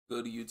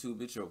Good to YouTube,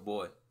 it's your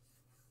boy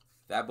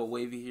That Boy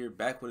Wavy here,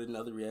 back with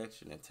another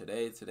reaction. And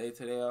today,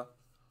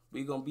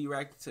 we gonna be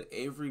reacting to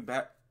Avery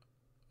I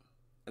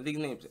think his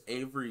name's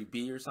Avery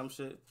B or some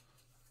shit.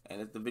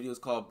 And the video is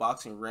called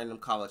Boxing Random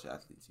College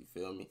Athletes. You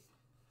feel me?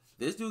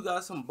 This dude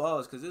got some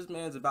balls, cause this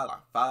man's about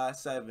like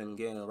 5'7",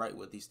 getting right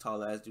with these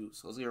tall ass dudes.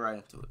 So let's get right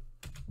into it.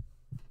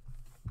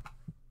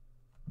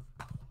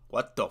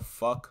 What the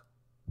fuck?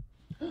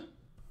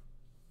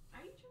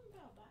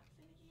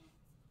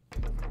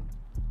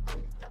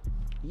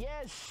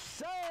 Yes,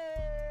 sir.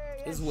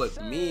 This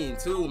what mean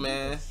too,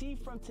 man. See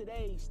from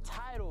today's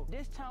title.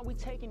 This time we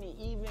taking it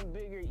even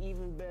bigger,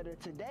 even better.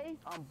 Today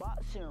I'm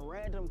boxing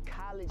random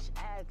college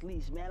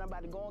athletes, man. I'm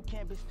about to go on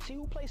campus, see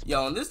who plays.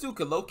 Yo, and this dude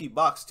could low-key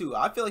box too.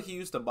 I feel like he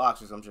used to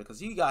box or some shit, cause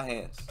he got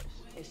hands.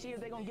 And see if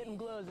they gonna get them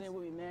gloves in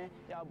with me, man.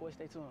 Y'all boys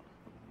stay tuned.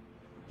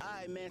 All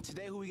right, man.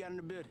 Today who we got in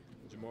the building?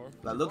 Jamar.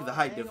 Like, look at the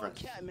height difference.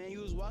 Cat, man.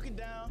 You was walking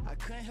down. I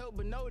couldn't help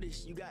but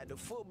notice you got the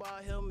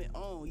football helmet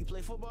on. You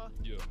play football?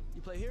 Yeah.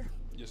 You play here?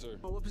 Yes, sir.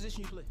 What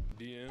position you play?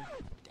 DM.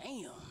 Damn.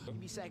 You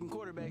be sacking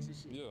quarterbacks and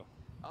shit. Yeah.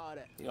 All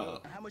that. Yo,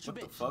 How much you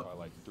bench? About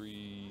like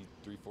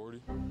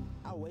 340.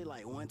 I weigh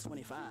like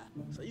 125.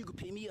 So you could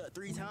pick me up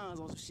 3 times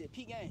on some shit.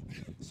 Peak game.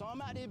 So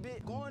I'm out there,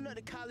 bit going up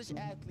to college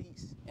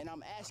athletes, and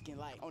I'm asking,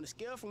 like, on a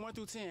scale from 1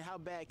 through 10, how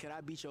bad could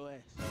I beat your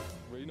ass?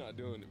 Bro, you're not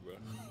doing it, bro.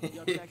 You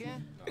don't think I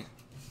can? Nah.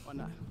 Why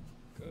not?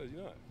 Cause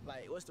you're not.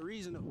 Like, what's the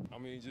reason though? I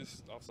mean,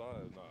 just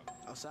outside,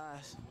 nah.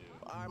 Outside. Yeah.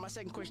 All right, my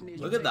second question is,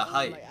 Look you at the take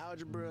height. Like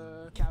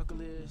algebra,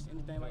 calculus,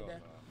 anything like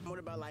that? Nah. What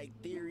about like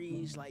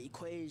theories, like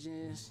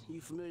equations? You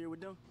familiar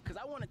with them? Cause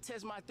I want to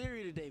test my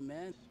theory today,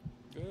 man.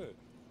 Good.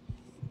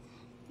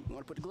 You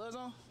want to put the gloves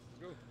on?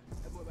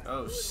 Let's go.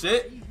 Oh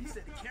shit. He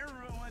set the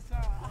camera on one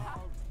time.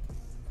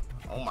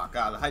 Oh my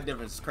god, the height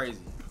difference is crazy.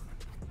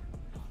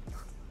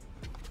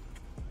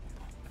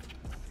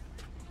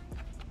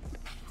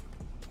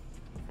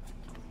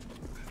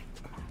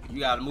 You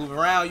gotta move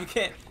around. You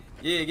can't.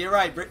 Yeah, get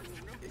right, Britt.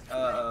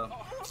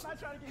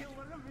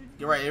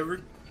 Get right,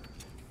 Avery.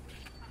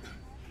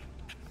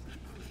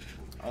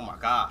 Oh my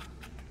god.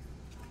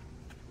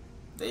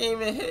 They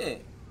ain't even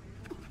hit.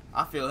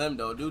 I feel him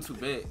though. Dude, too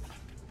big.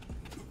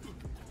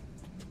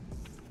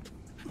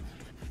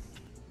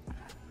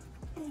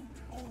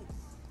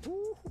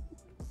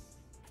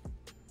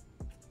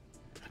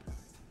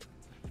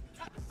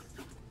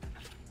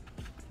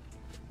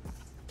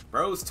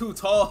 Bro's too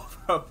tall,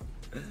 bro.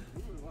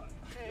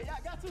 Hey,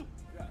 I got to.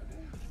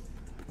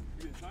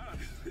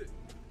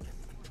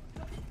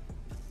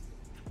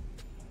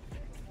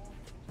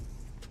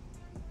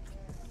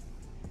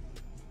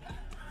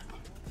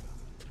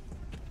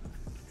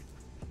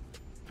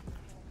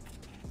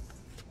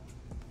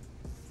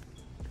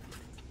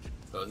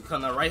 So he's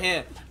coming that right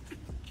hand.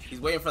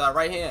 He's waiting for that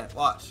right hand.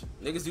 Watch.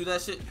 Niggas do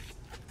that shit.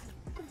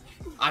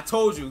 I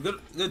told you.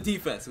 Good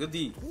defense. Good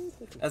D.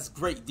 That's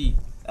great D.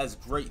 That's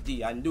great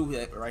D. I knew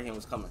that right hand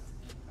was coming.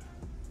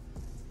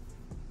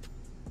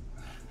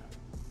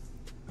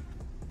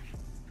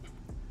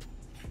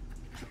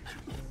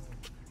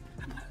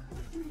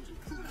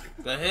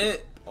 Good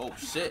hit. Oh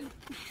shit.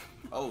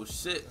 Oh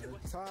shit.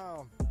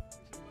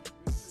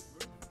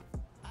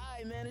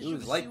 Man, He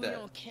was like that.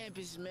 On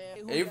campus,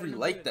 man. Avery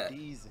like that.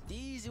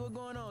 Deezy, what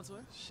going on,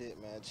 twin? Shit,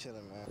 man,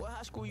 chilling, man. What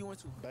high school you went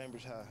to?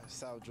 Bainbridge High,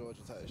 South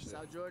Georgia type shit.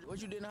 South Georgia. What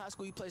you did in high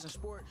school? You played some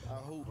sport? I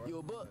hoop. You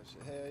a buck?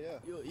 Hell yeah.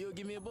 You'll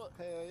give me a buck?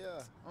 Hell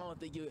yeah. I don't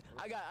think you.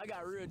 I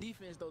got real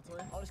defense though,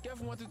 twin. On a scale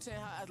from 1 through 10,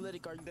 how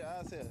athletic are you?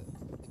 I said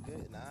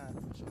good 9,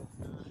 for sure.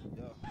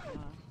 Yeah.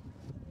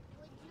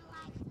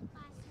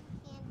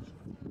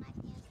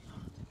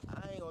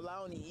 I ain't gonna lie, I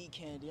don't eat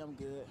candy. I'm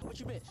good. What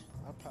you bench?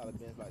 I probably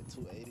been like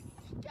 280.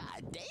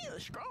 God damn,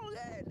 strong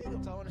ass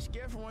nigga. So on a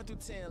scale from 1 through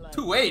 10, like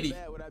 280. how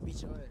bad would I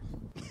beat your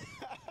ass?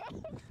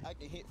 I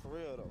can hit for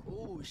real though.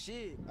 Ooh,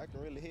 shit. I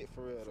can really hit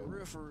for real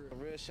though. For real. A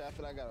real shot, I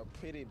feel like I got a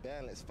pretty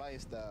balanced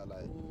fight style.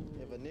 Like,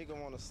 if a nigga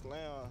wanna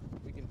slam,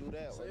 we can do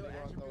that. So Or your nigga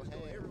wanna attributes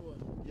go everywhere.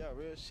 Yeah,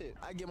 real shit.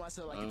 I give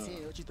myself like a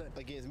 10. What you think?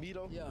 Against me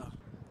though? Yeah.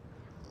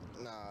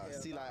 Nah, Yeah,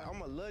 see, like,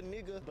 I'm a little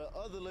nigga, but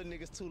other little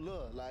niggas too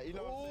little. Like, you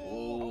know what I'm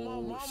saying?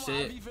 Oh, my mama,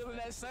 shit. I be feeling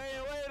that same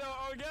way though.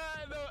 Oh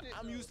God, though.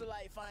 I'm used to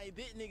like fighting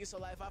big niggas, so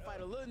like if I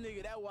fight a little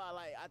nigga, that's why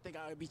like I think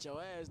I would beat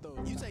your ass though.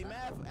 You take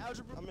math,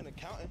 algebra, I'm in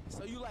accounting.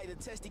 so you like to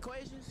test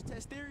equations,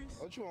 test theories.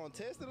 What you want,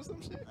 test it or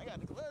some shit? I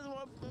got the gloves on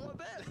my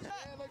back. Yeah,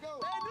 let's go.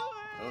 Let's do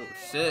Oh it.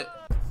 shit.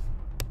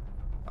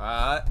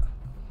 Alright.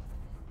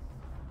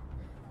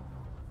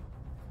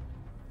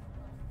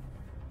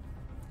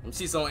 Let me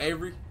see some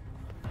Avery.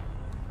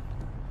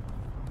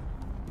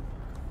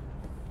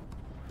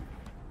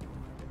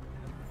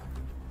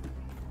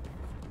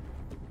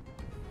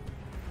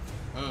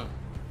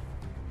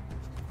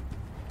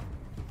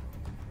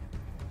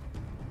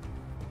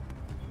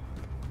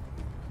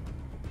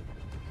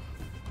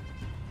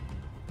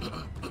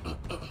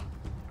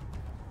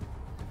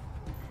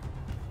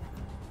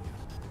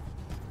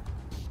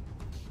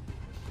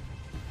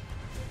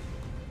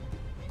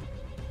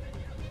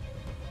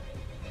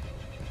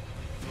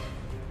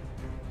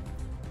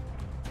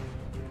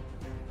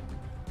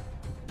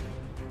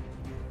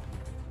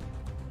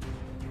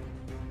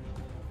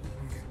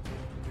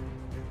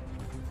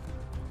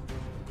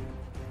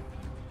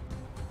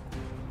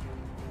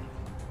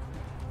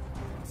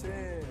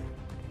 10,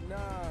 9,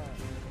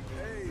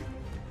 8,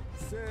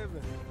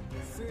 7,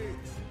 6,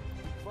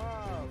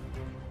 5,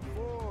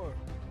 4,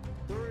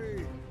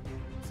 3,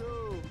 2,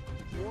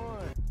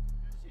 1.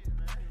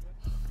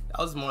 That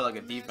was more like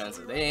a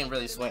defensive. They ain't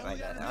really swing like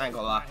that. I ain't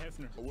gonna lie.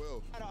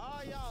 Will. Out of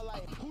all y'all,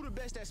 like, who the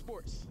best at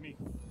sports? Me.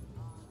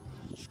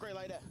 Straight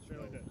like that. Straight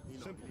like that.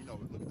 Simple.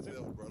 Look at the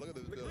bill, bro. Look at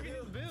this bill. Look at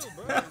his bill,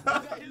 bro.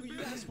 You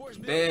got a sports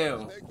bill.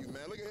 Damn. Thank you,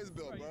 man. Look at his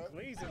bill, bro.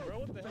 Glazing, bro.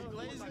 What the hell?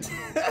 Glazing?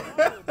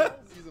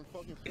 He's in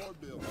fucking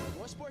Ford bill.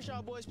 What sports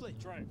y'all boys play?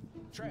 Track.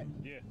 Track.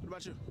 Yeah. What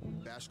about you?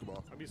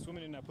 Basketball. I be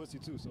swimming in that pussy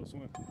too, so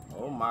swim.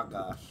 Oh my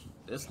gosh.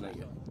 This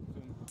nigga.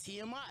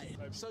 TMI.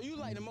 So you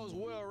like the most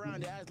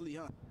well-rounded athlete,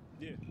 huh?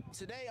 Yeah.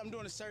 Today I'm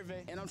doing a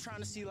survey and I'm trying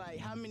to see like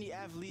how many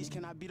athletes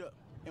can I beat up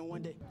in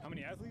one day? How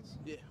many athletes?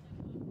 Yeah.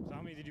 So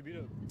how many did you beat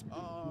up?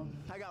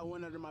 I got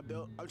one under my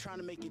belt. I'm trying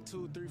to make it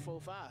 2, 3, 4,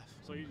 5.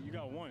 So you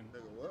got one.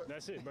 Nigga, what?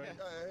 That's it, bro.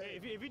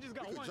 Hey. If you just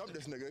got We one. could jump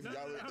this nigga if No,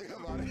 y'all no, really no. think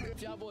about it.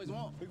 If y'all boys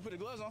want, we can put the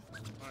gloves on.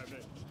 Alright, bet.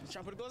 You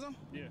trying to put the gloves on?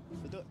 Yeah.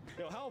 Let's do it.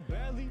 Yo, how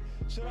badly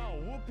should I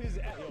whoop his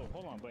ass? Yo,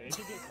 hold on, but if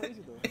it gets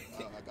crazy though.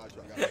 I got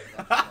you.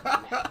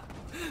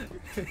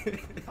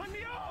 Hunt me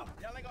up!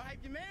 Y'all ain't gonna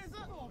hype your mans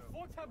up? Oh,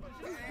 fuck type of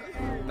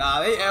shit.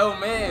 Nah, they L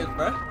mans,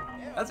 bro.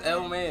 That's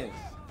L mans.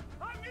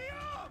 Hunt me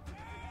up!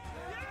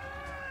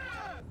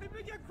 Yeah! If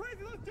it get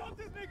crazy, let's jump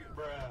this nigga.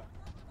 Bruh.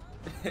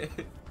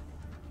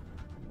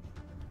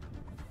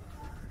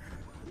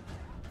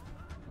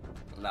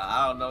 Nah,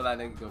 I don't know that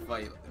nigga can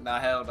fight. Nah,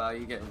 hell no,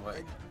 you can't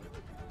fight.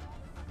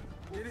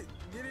 Get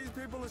these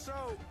people a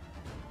show.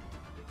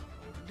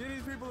 Get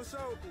these people a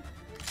show.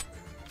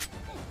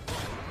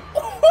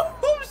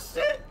 Oh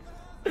shit!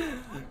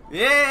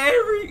 Yeah,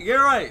 Avery,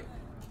 you're right.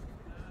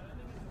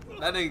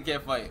 That nigga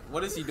can't fight.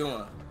 What is he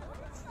doing?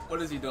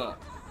 What is he doing?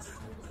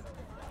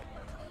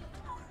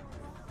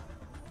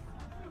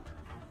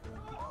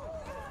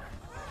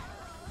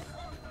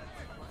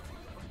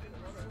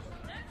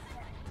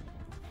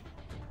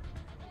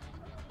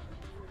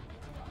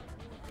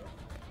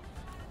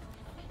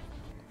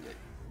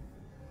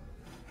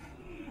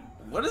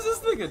 What is this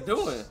nigga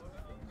doing?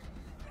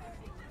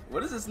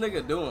 What is this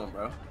nigga doing,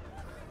 bro?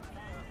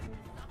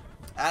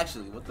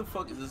 Actually, what the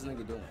fuck is this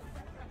nigga doing?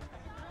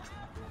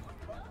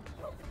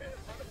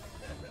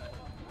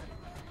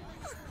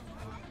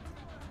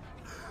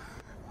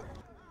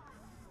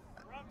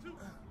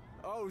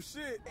 Oh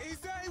shit. He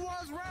said he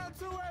wants round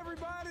 2,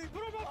 everybody.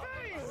 Put on my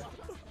face!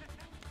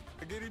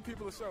 Get these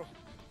people a show.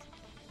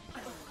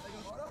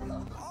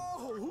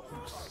 Oh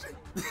shit.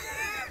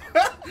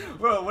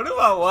 Bro, what am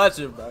I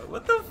watching, bro?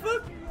 What the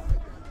fuck?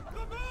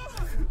 Come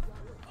on!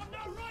 I'm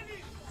not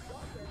running!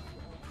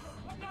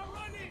 I'm not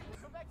running!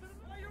 Come back to the...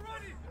 Why you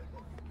running?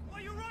 Why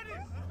you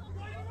running?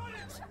 Why you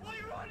running? Why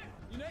you running?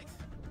 You next?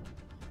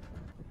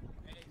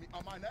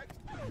 On my neck?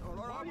 Why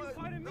are you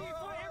fighting me?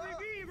 Fight every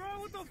B, bro!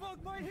 What the fuck?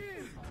 Fight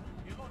him!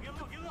 Get low.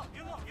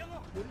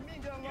 What do you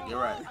mean, get low? You're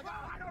right.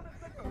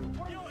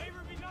 Yo,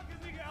 Avery B, knock this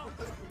nigga out!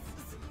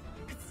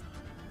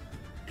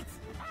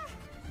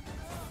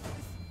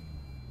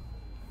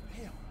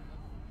 Damn.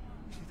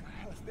 She's got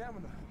hella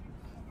stamina.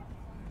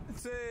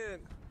 10,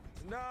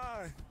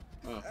 9,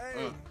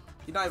 8,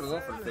 He not even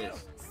going for the 7,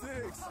 face.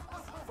 6, 5,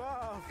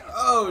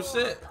 Oh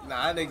shit!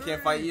 Nah, that nigga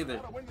can't fight either.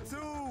 2,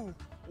 1.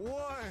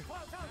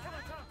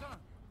 Time.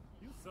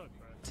 You suck,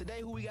 bro.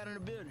 Today, who we got in the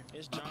building?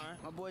 It's John.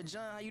 My boy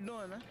John, how you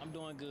doing, man? I'm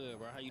doing good,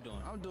 bro. How you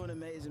doing? I'm doing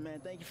amazing, man.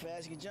 Thank you for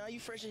asking. John, you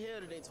fresh as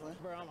hell today, twin.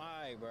 Bro, I'm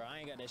alright, bro. I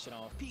ain't got that shit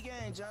on. P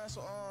game, John.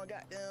 So,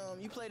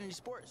 goddamn, you played any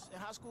sports in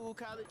high school,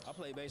 college? I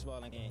played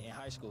baseball in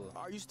high school.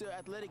 Are you still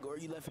athletic or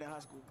you left it in high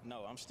school?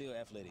 No, I'm still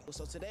athletic.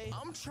 So today,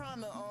 I'm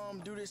trying to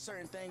do this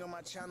certain thing on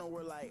my channel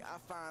where like I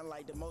find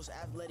like the most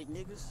athletic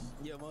niggas.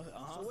 Yeah,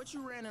 So what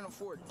you ran in a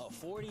 40? A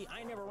 40? I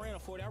ain't never ran a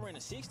 40. I ran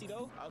a 60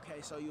 though.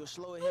 Okay, so you a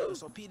slower hitter.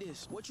 So P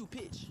this. What you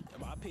pitch?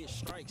 I pitched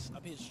strikes.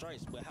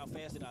 But how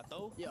fast did I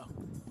throw? Yeah.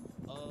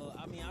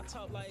 I mean, I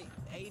topped like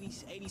 80,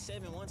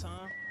 87 one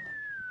time.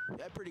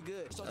 That's pretty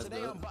good. So That's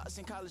today good. I'm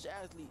boxing college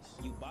athletes.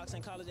 You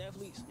boxing college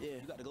athletes? Yeah.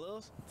 You got the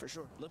gloves? For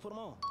sure. Let's put them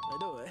on. Let's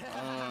do it.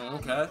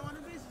 Okay.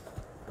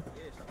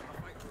 Yes, I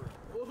fight for it.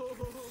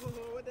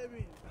 What that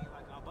mean?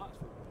 Like I box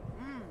for it.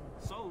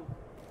 So,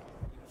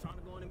 you trying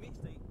to go in the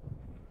mixtape?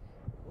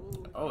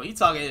 Oh, he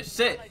talking his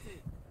shit. Like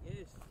that.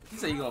 Yes. He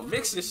said you gonna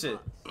mix your shit.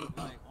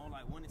 Like on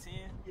like 1 to 10?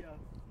 Yeah.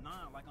 9,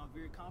 like I'm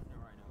very confident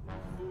right now.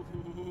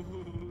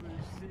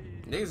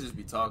 Niggas just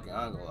be talking.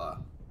 I ain't gonna lie.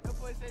 That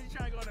boy said he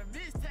trying to go on a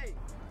mixtape.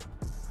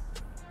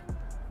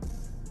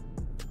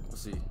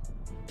 Let's see.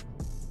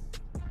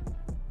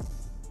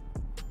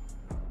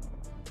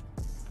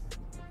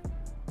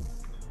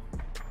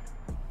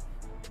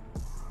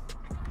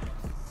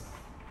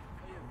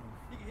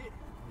 He can hit.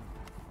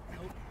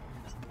 Nope.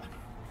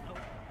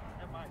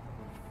 That might.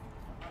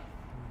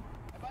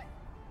 That bite.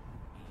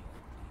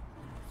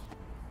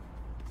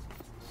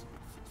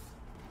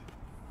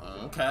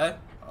 Okay.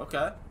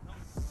 Okay.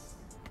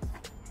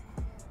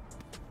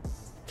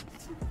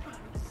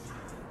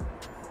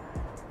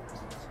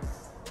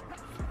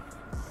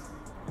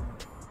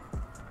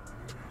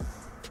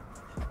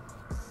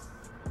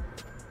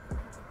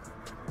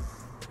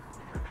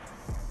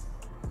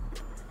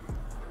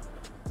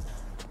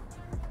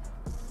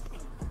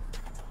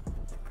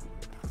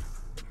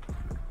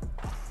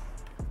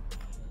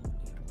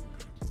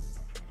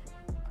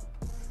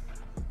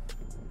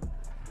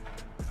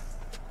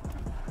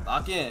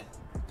 Lock in.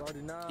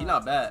 39. He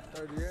not bad.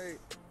 38.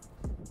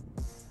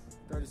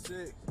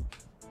 36.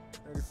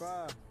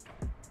 35.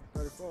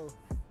 34.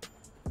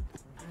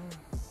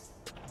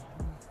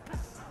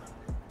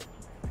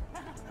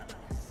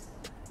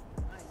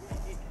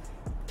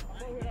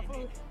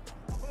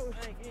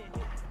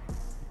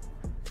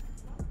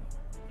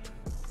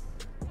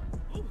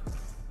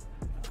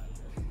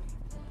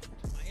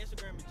 My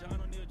Instagram is John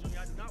O'Neal Jr.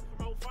 I do not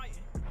promote fighting.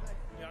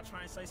 Y'all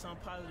try and say something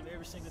positive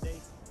every single day.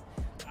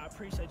 I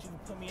appreciate you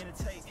put me in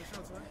the tape.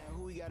 Man,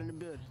 who we got in the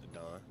building? The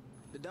Don.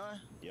 The Don?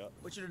 Yep.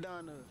 What you the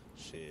Don of?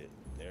 Shit.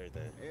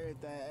 Everything.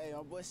 Everything. Hey,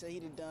 my boy said he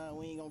the Don.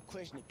 We ain't gonna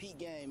question the peak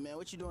game, man.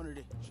 What you doing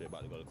today? Shit,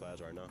 about to go to class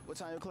right now. What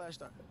time your class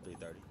start?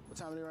 3:30. What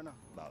time is it right now?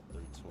 About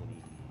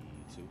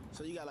 3:22.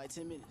 So you got like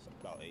 10 minutes?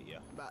 About 8, yeah.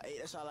 About 8,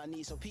 that's all I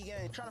need. So peak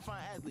game, trying to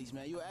find athletes,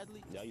 man. You an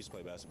athlete? Yeah, I used to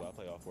play basketball. I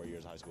played all 4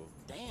 years of high school.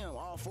 Damn,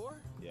 all 4?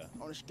 Yeah.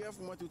 On a scale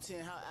from 1 through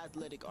 10, how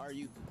athletic are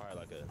you? Probably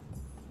like a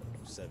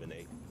 7,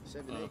 8.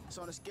 7, 8.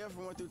 So on a scale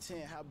from 1 through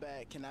 10, how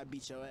bad can I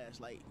beat your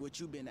ass? Like, what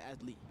you been an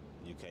athlete?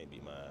 You can't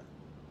beat mine.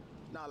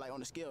 Nah, like on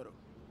the scale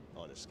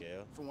though. On a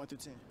scale, From 1 through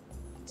 10.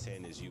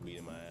 10 is you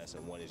beating my ass,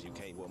 and 1 is you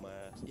can't whoop my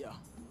ass. Yeah.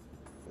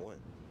 1.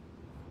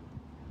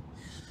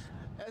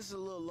 That's a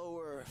little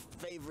lower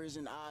favors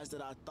and odds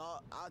that I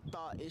thought. I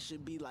thought it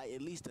should be like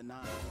at least a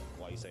 9.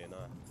 Why you saying 9?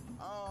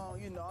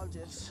 You know, I'm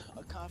just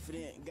a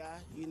confident guy,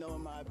 you know,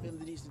 in my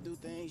abilities to do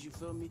things, you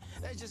feel me?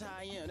 That's just how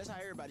I am. That's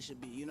how everybody should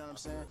be, you know what I'm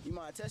saying? You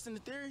mind testing the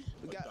theory?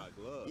 We got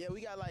gloves. Yeah,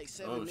 we got like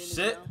 7 Oh, minutes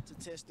shit. now to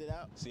test it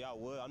out. See, I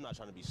would. I'm not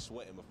trying to be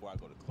sweating before I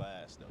go to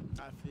class, though.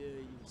 I feel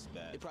you. It's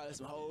bad. There probably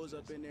some hoes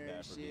up in there Bad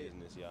and for shit.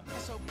 business, yeah.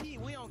 So Pete,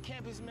 we on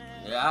campus,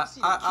 man. Yeah,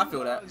 see I the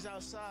feel that. Q-Dogs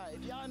outside.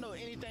 If y'all know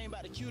anything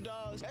about the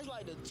Q-Dogs, that's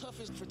like the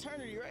toughest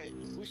fraternity, right?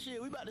 Well,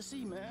 shit, we about to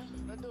see, man.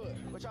 Let's do it.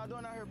 What y'all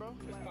doing out here, bro?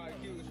 Probably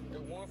cute.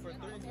 1 for 3,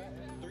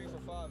 3 for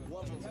 5.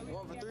 1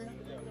 for 3?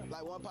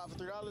 Like 1 pop for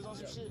 $3 on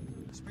some shit?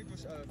 Speak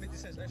was 50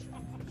 cents extra.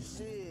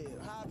 Shit,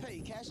 how I pay?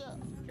 Cash up?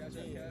 Cash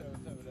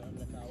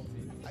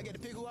I get to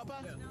pick who I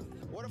pie?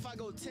 What if I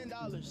go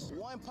 $10,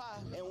 1 pie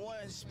and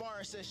 1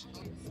 sparring session?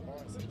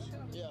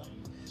 Yeah.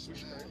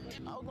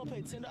 I was gonna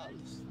pay $10.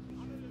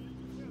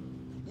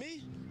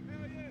 Me?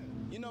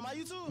 You know my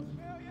YouTube?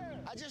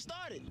 I just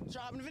started.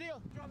 Dropping the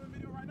video. Dropping a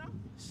video right now?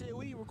 Shit,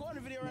 we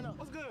recording the video right now.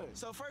 What's good?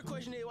 So first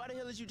question is, why the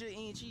hell is you just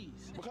eating cheese?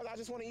 Because I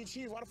just want to eat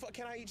cheese. Why the fuck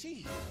can't I eat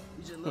cheese?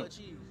 You just love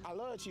cheese. I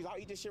love cheese. I'll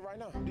eat this shit right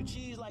now. Do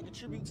cheese like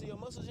contribute to your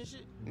muscles and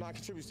shit? No, it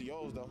contributes to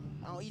yours though.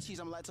 I don't eat cheese,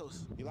 I'm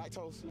lactose. You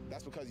lactose?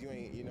 That's because you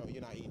ain't, you know,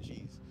 you're not eating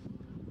cheese.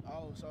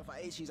 Oh, so if I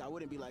ate cheese, I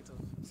wouldn't be lactose.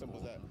 Simple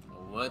as that.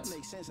 What? That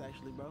makes sense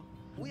actually, bro.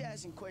 We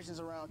asking questions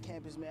around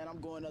campus, man. I'm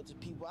going up to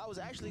people. I was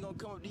actually gonna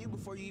come up to you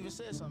before you even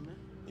said something, man.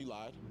 You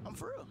lied. I'm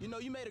for real. You know,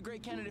 you made a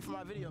great candidate for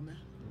my video, man.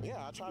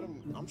 Yeah, I'm trying to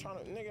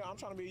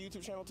be a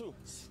YouTube channel too.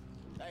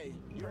 Hey,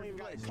 You don't even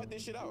gotta cut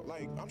this shit out.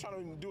 Like, I'm trying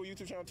to do a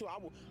YouTube channel too.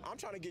 I'm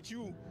trying to get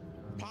you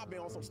popping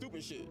on some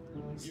stupid shit.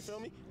 You feel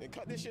me? And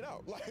cut this shit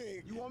out.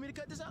 Like, You want me to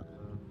cut this out?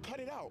 cut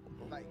it out.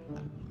 Like,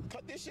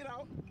 Cut this shit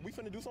out. We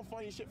finna do some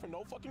funny shit for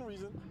no fucking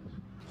reason.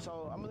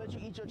 so I'm gonna let you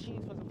eat your cheese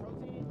for some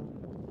protein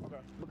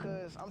Okay.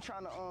 because I'm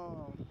trying to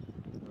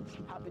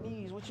hop in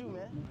these with you,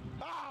 man.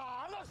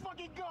 Ah, let's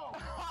fucking go.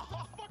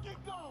 Let's fucking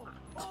go.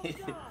 Oh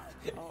God.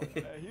 Oh,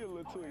 man, he a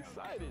little too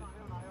excited.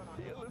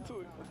 He a little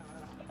too.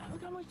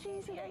 Look how much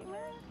cheese he ate,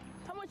 man.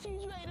 How much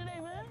cheese you ate today,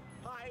 man?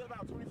 I ate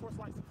about 24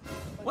 slices.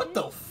 What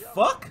the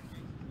fuck?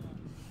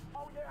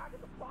 Oh yeah, I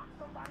get to box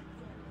somebody.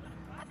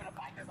 I'm gonna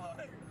fight this little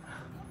nigga.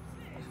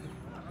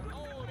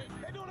 Oh,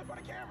 they doing it for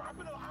the camera. I'm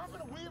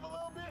gonna weave a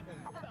little bit.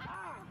 I'm gonna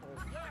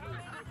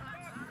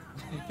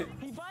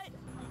He fight?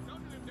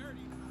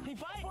 He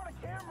fight? for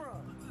the camera.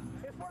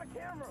 It's for the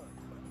camera.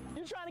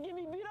 You trying to get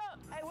me beat up?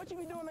 Hey, what you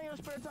be doing in your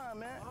spare time,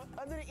 man?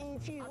 Other than eating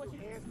cheese, what you?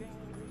 Handstands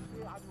and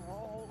shit. I do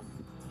rolls.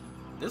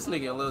 This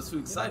nigga a little too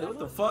excited. What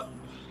the fuck?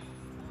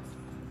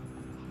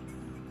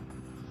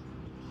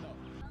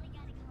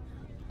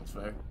 That's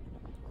fair.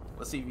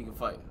 Let's see if you can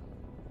fight.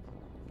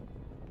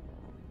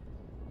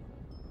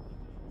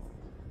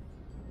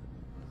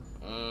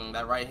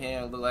 That right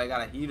hand look like I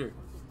got a heater.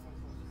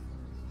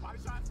 Body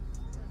shots.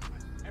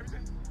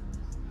 Everything.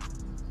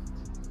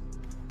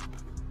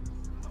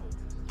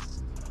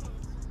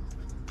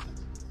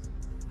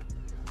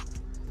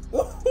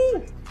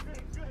 Woohoo!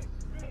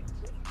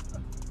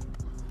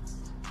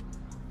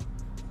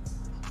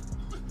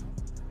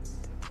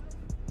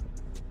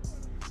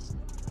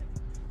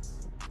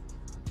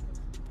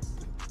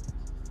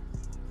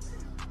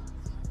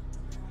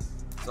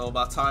 It's all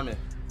about timing.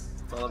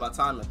 It's all about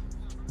timing.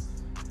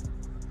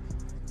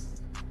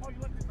 Oh, you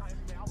look nice,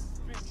 man. I was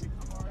spinning.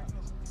 I'm alright.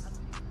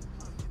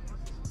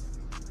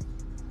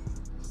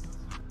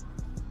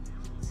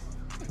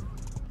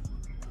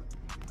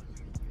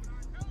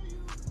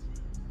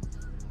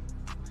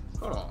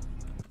 Hold on.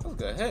 That was a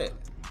good hit.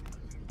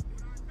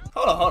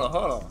 Hold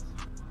on.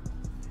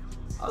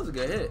 That was a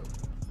good hit.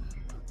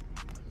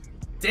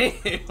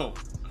 Damn.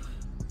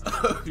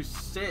 Oh,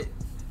 shit.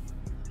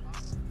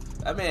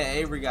 That man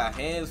Avery got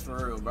hands for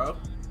real, bro.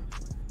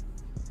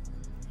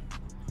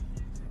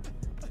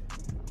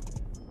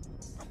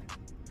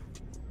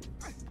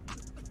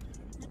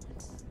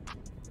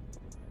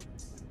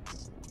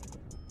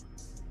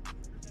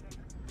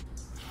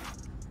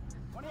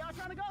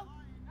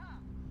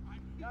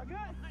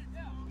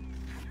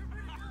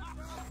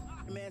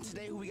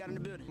 today. Who we got in the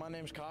building? My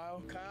name's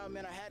Kyle. Kyle,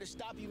 man, I had to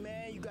stop you,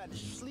 man. You got the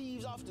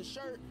sleeves off the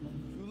shirt.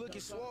 You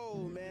looking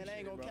swole, man. I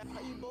ain't gonna cap.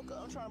 How you bulk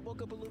up? I'm trying to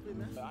bulk up a little bit,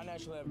 man. I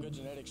naturally have good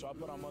genetics, so I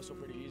put on muscle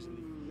pretty easily.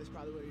 That's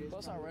probably what it is.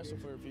 Plus, I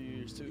wrestled for a few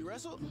years, too. You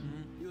wrestled?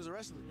 You was a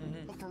wrestler?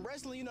 From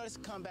wrestling, you know, it's a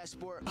combat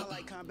sport. I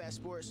like combat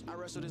sports. I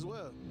wrestled as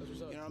well. That's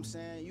what's up. You know what I'm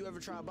saying? You ever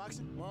tried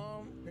boxing?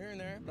 Here and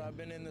there. But I've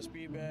been in the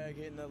speed bag,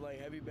 hitting the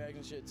like heavy bags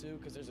and shit too,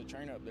 because there's a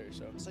trainer up there.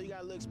 So you got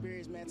a little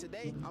experience, man.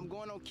 Today, I'm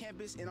going on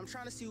campus, and I'm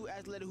trying to see who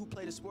athletic who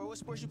played the sport. What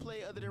sports you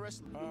play other than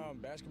wrestling?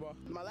 Basketball.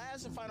 My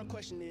last and final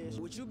question is,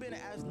 would you been an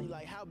athlete,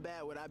 like, how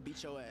bad would I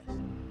beat your ass? I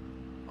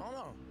don't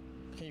know.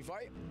 Can you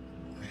fight?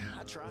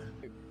 I try.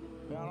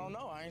 I don't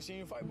know. I ain't seen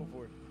you fight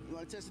before. You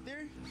want to test the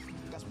theory?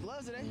 Got some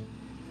gloves today.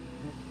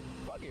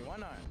 Fuck it. Why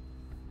not?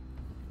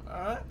 All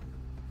right.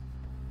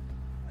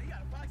 Oh, you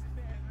got a boxing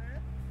fan,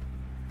 man.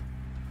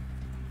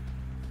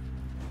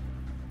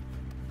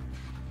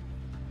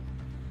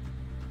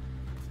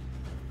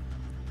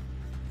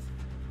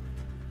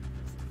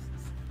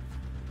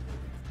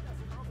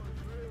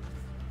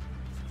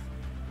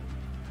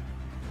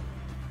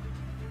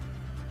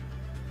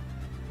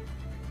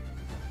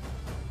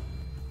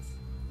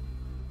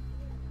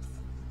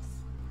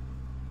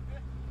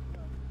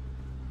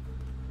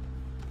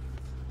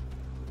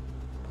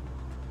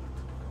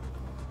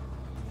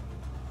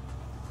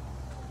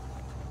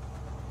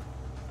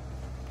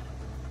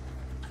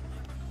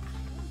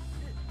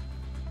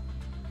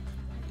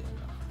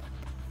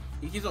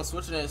 He keeps on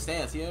switching his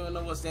stance. He don't even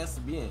know what stance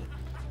to be in.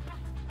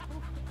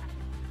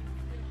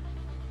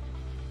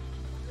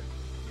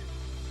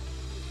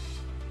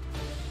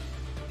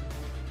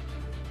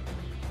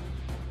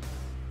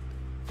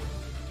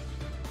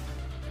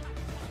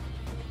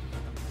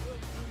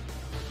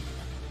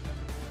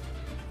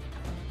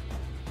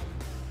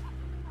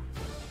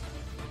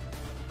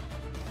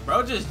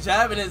 Bro just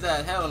jabbing his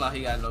ass. Hell no,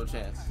 he got no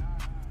chance.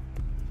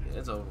 Yeah,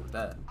 it's over with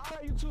that.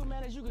 Alright, YouTube,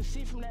 man, as you can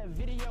see from that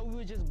video, we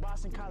were just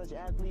boxing college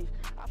athletes.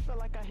 I feel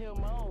like I held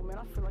my own, man.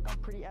 I feel like I'm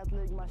pretty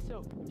athletic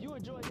myself. If you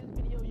enjoyed this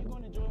video, you're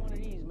going to enjoy one of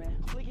these, man.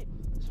 Click it,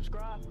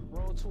 subscribe,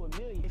 roll to 1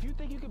 million. If you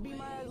think you could beat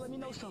my ass, let me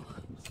know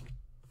something.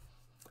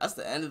 That's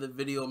the end of the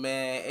video,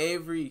 man.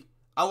 Avery,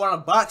 I want to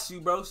box you,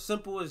 bro.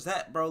 Simple as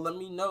that, bro. Let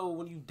me know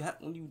when you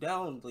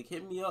down. Like,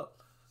 hit me up.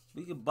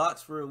 We could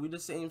box for real. We the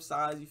same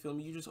size, you feel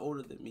me? You just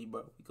older than me,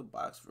 bro. We could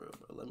box for real,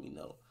 bro. Let me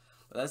know.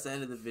 But that's the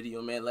end of the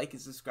video, man. Like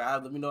and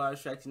subscribe. Let me know how to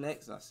distract you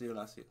next. And I'll see you when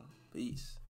I see you. Peace.